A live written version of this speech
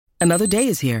Another day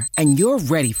is here, and you're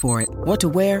ready for it. What to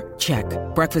wear? Check.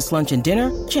 Breakfast, lunch, and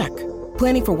dinner? Check.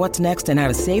 Planning for what's next and how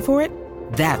to save for it?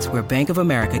 That's where Bank of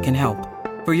America can help.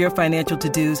 For your financial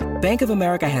to-dos, Bank of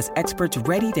America has experts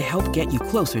ready to help get you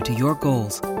closer to your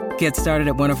goals. Get started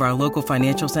at one of our local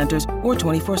financial centers or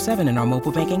 24/7 in our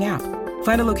mobile banking app.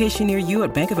 Find a location near you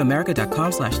at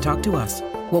bankofamerica.com/talktous.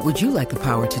 What would you like the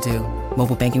power to do?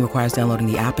 Mobile banking requires downloading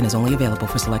the app and is only available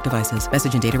for select devices.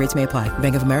 Message and data rates may apply.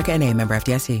 Bank of America N.A., member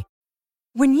FDIC.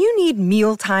 When you need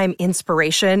mealtime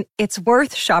inspiration, it's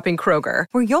worth shopping Kroger,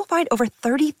 where you'll find over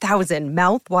 30,000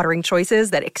 mouth-watering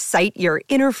choices that excite your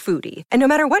inner foodie. And no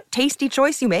matter what tasty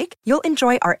choice you make, you'll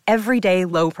enjoy our everyday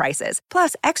low prices,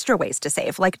 plus extra ways to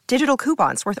save, like digital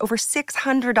coupons worth over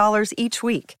 $600 each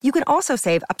week. You can also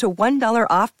save up to $1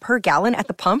 off per gallon at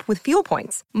the pump with fuel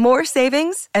points. More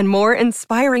savings and more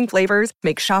inspiring flavors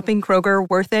make shopping Kroger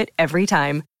worth it every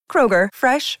time. Kroger,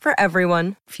 fresh for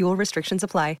everyone. Fuel restrictions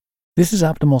apply. This is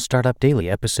Optimal Startup Daily,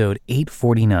 episode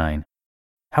 849,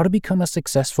 How to Become a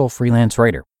Successful Freelance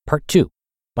Writer, Part 2,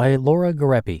 by Laura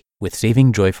Garepi with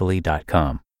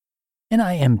SavingJoyfully.com. And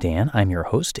I am Dan, I'm your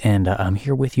host, and I'm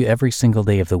here with you every single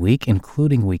day of the week,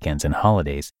 including weekends and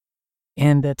holidays.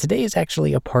 And today is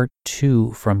actually a Part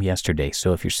 2 from yesterday,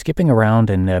 so if you're skipping around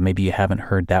and maybe you haven't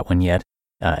heard that one yet,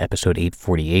 episode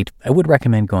 848, I would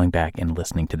recommend going back and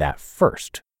listening to that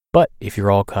first. But if you're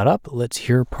all caught up, let's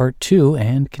hear Part 2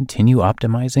 and continue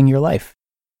optimizing your life.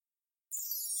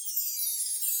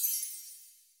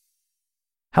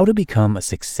 How to Become a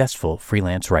Successful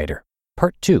Freelance Writer,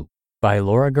 Part 2, by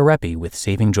Laura Garepi with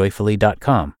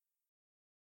SavingJoyfully.com.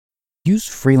 Use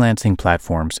freelancing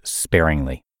platforms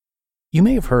sparingly. You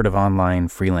may have heard of online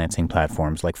freelancing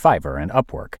platforms like Fiverr and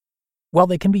Upwork. While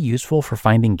they can be useful for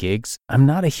finding gigs, I'm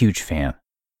not a huge fan.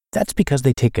 That's because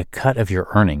they take a cut of your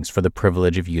earnings for the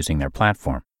privilege of using their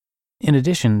platform. In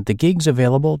addition, the gigs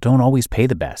available don't always pay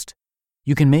the best.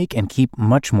 You can make and keep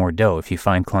much more dough if you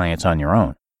find clients on your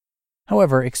own.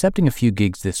 However, accepting a few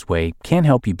gigs this way can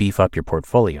help you beef up your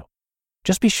portfolio.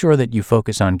 Just be sure that you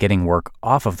focus on getting work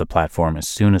off of the platform as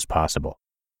soon as possible.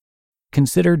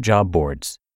 Consider job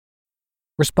boards.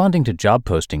 Responding to job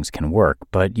postings can work,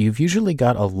 but you've usually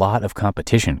got a lot of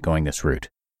competition going this route.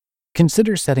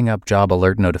 Consider setting up job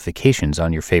alert notifications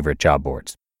on your favorite job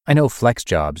boards. I know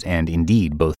FlexJobs and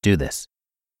Indeed both do this.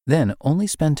 Then only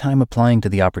spend time applying to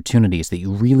the opportunities that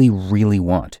you really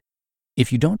want.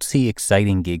 If you don't see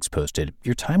exciting gigs posted,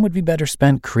 your time would be better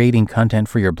spent creating content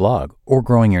for your blog or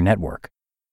growing your network.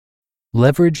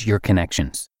 Leverage your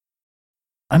connections.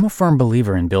 I'm a firm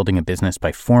believer in building a business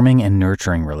by forming and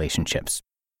nurturing relationships.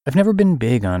 I've never been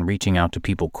big on reaching out to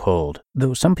people cold,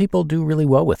 though some people do really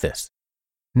well with this.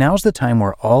 Now's the time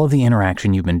where all of the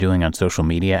interaction you've been doing on social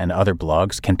media and other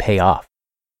blogs can pay off.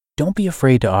 Don't be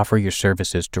afraid to offer your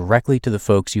services directly to the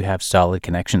folks you have solid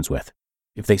connections with.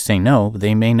 If they say no,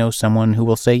 they may know someone who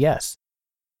will say yes.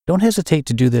 Don't hesitate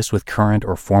to do this with current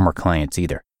or former clients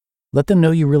either. Let them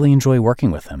know you really enjoy working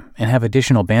with them and have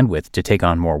additional bandwidth to take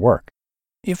on more work.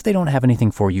 If they don't have anything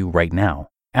for you right now,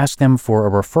 ask them for a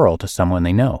referral to someone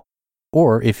they know.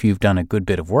 Or if you've done a good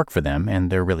bit of work for them and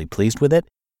they're really pleased with it,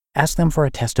 ask them for a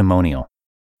testimonial.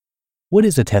 What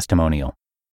is a testimonial?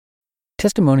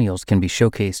 Testimonials can be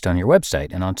showcased on your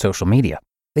website and on social media.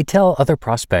 They tell other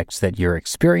prospects that you're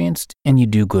experienced and you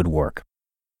do good work.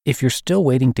 If you're still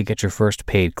waiting to get your first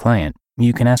paid client,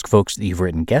 you can ask folks that you've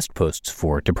written guest posts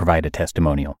for to provide a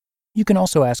testimonial. You can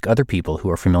also ask other people who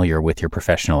are familiar with your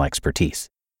professional expertise.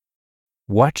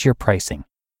 Watch your pricing.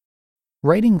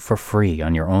 Writing for free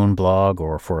on your own blog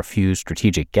or for a few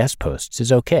strategic guest posts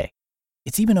is okay.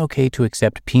 It's even okay to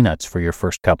accept peanuts for your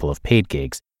first couple of paid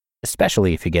gigs,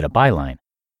 especially if you get a byline.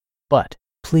 But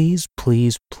please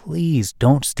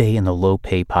don't stay in the low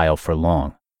pay pile for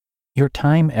long. Your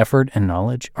time, effort, and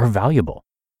knowledge are valuable.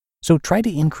 So try to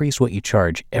increase what you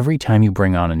charge every time you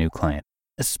bring on a new client,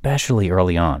 especially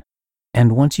early on.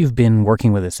 And once you've been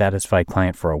working with a satisfied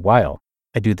client for a while,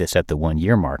 I do this at the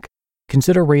 1-year mark,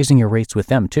 consider raising your rates with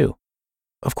them too.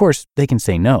 Of course, they can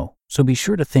say no, so be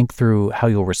sure to think through how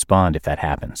you'll respond if that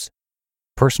happens.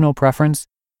 Personal preference?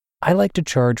 I like to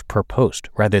charge per post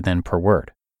rather than per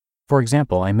word. For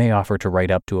example, I may offer to write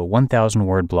up to a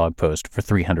 1,000-word blog post for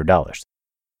 $300.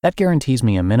 That guarantees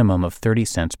me a minimum of 30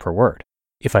 cents per word.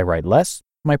 If I write less,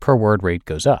 my per word rate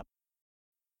goes up.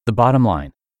 The bottom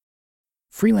line: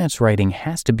 freelance writing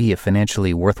has to be a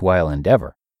financially worthwhile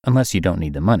endeavor, unless you don't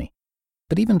need the money.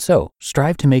 But even so,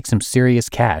 strive to make some serious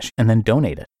cash and then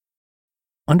donate it.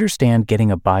 Understand getting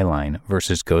a byline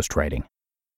versus ghostwriting.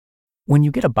 When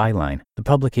you get a byline, the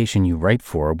publication you write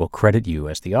for will credit you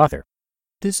as the author.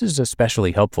 This is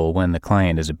especially helpful when the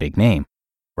client is a big name.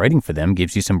 Writing for them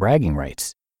gives you some bragging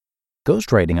rights.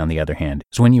 Ghostwriting, on the other hand,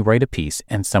 is when you write a piece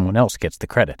and someone else gets the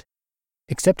credit.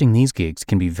 Accepting these gigs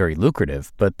can be very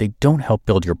lucrative, but they don't help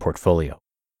build your portfolio.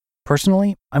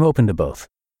 Personally, I'm open to both.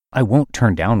 I won't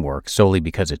turn down work solely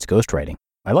because it's ghostwriting.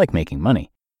 I like making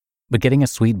money. But getting a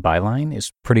sweet byline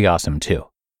is pretty awesome too.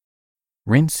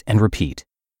 Rinse and repeat.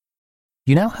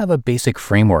 You now have a basic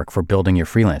framework for building your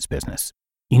freelance business.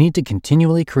 You need to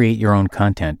continually create your own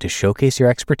content to showcase your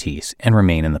expertise and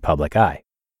remain in the public eye.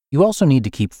 You also need to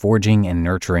keep forging and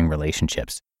nurturing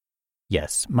relationships.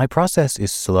 Yes, my process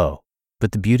is slow,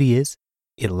 but the beauty is,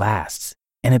 it lasts,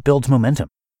 and it builds momentum.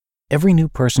 Every new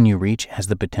person you reach has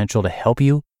the potential to help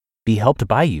you, be helped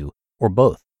by you, or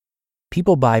both.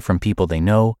 People buy from people they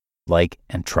know, like,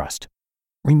 and trust.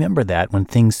 Remember that when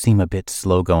things seem a bit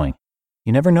slow going.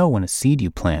 You never know when a seed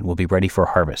you plant will be ready for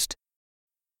harvest.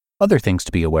 Other things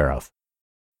to be aware of.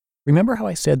 Remember how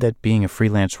I said that being a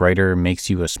freelance writer makes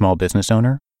you a small business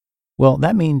owner? Well,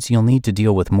 that means you'll need to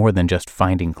deal with more than just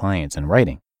finding clients and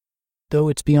writing. Though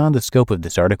it's beyond the scope of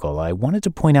this article, I wanted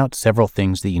to point out several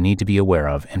things that you need to be aware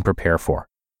of and prepare for.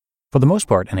 For the most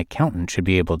part, an accountant should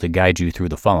be able to guide you through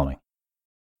the following.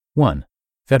 1.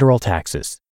 Federal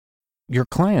taxes. Your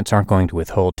clients aren't going to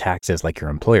withhold taxes like your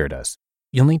employer does.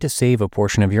 You'll need to save a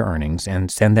portion of your earnings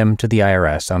and send them to the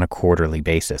IRS on a quarterly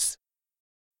basis.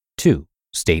 2.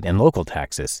 State and local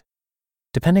taxes.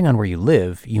 Depending on where you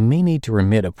live, you may need to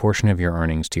remit a portion of your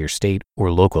earnings to your state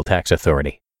or local tax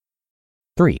authority.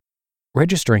 3.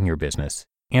 Registering your business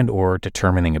and/or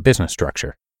determining a business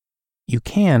structure. You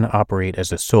can operate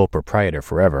as a sole proprietor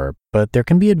forever, but there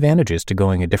can be advantages to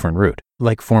going a different route,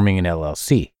 like forming an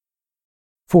LLC.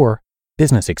 4.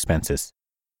 Business expenses.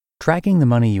 Tracking the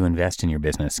money you invest in your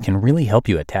business can really help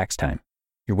you at tax time.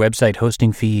 Your website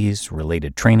hosting fees,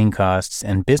 related training costs,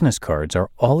 and business cards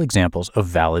are all examples of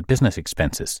valid business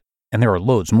expenses, and there are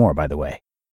loads more, by the way.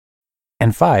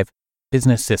 And 5,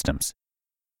 business systems.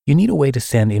 You need a way to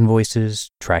send invoices,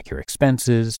 track your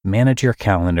expenses, manage your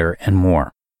calendar, and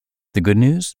more. The good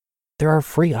news? There are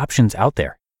free options out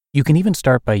there. You can even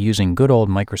start by using good old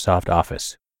Microsoft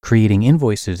Office, creating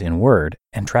invoices in Word,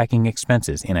 and tracking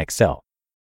expenses in Excel.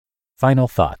 Final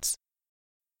thoughts.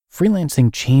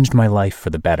 Freelancing changed my life for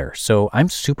the better, so I'm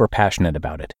super passionate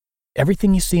about it.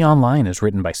 Everything you see online is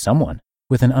written by someone,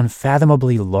 with an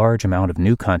unfathomably large amount of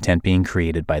new content being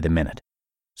created by the minute.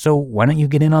 So why don't you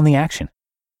get in on the action?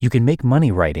 You can make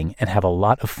money writing and have a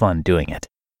lot of fun doing it.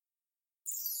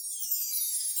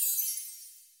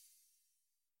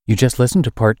 You just listened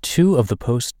to part 2 of the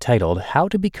post titled How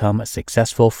to Become a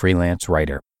Successful Freelance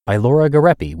Writer by Laura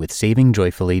Garepi with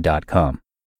SavingJoyfully.com.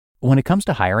 When it comes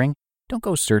to hiring, don't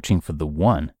go searching for the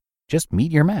one. Just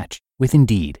meet your match with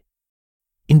Indeed.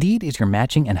 Indeed is your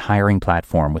matching and hiring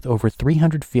platform with over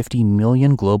 350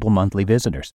 million global monthly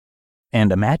visitors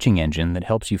and a matching engine that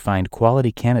helps you find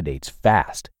quality candidates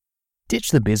fast.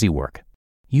 Ditch the busy work.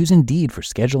 Use Indeed for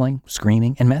scheduling,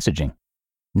 screening, and messaging.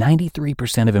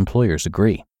 93% of employers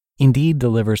agree. Indeed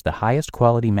delivers the highest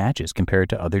quality matches compared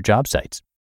to other job sites.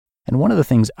 And one of the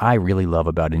things I really love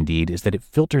about Indeed is that it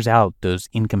filters out those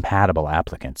incompatible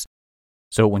applicants.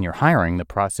 So when you're hiring, the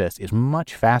process is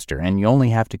much faster and you only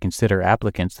have to consider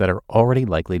applicants that are already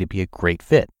likely to be a great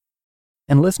fit.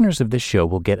 And listeners of this show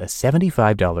will get a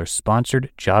 $75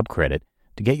 sponsored job credit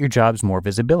to get your jobs more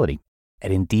visibility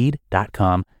at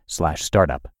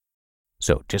Indeed.com/startup.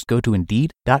 So just go to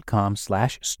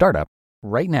Indeed.com/startup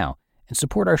right now and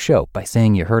support our show by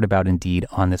saying you heard about Indeed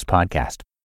on this podcast.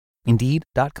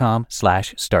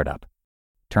 Indeed.com/startup.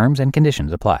 Terms and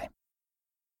conditions apply.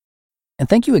 And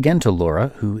thank you again to Laura,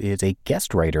 who is a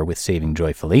guest writer with Saving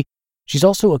Joyfully. She's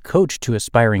also a coach to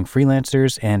aspiring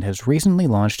freelancers and has recently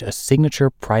launched a signature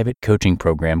private coaching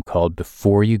program called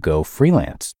Before You Go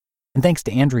Freelance. And thanks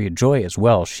to Andrea Joy as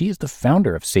well. She is the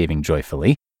founder of Saving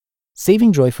Joyfully.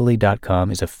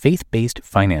 SavingJoyfully.com is a faith-based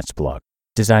finance blog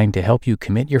designed to help you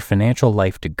commit your financial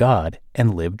life to God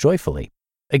and live joyfully.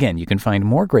 Again, you can find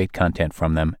more great content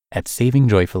from them at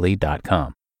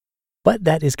SavingJoyfully.com. But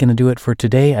that is going to do it for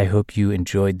today. I hope you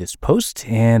enjoyed this post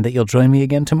and that you'll join me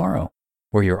again tomorrow,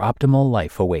 where your optimal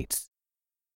life awaits.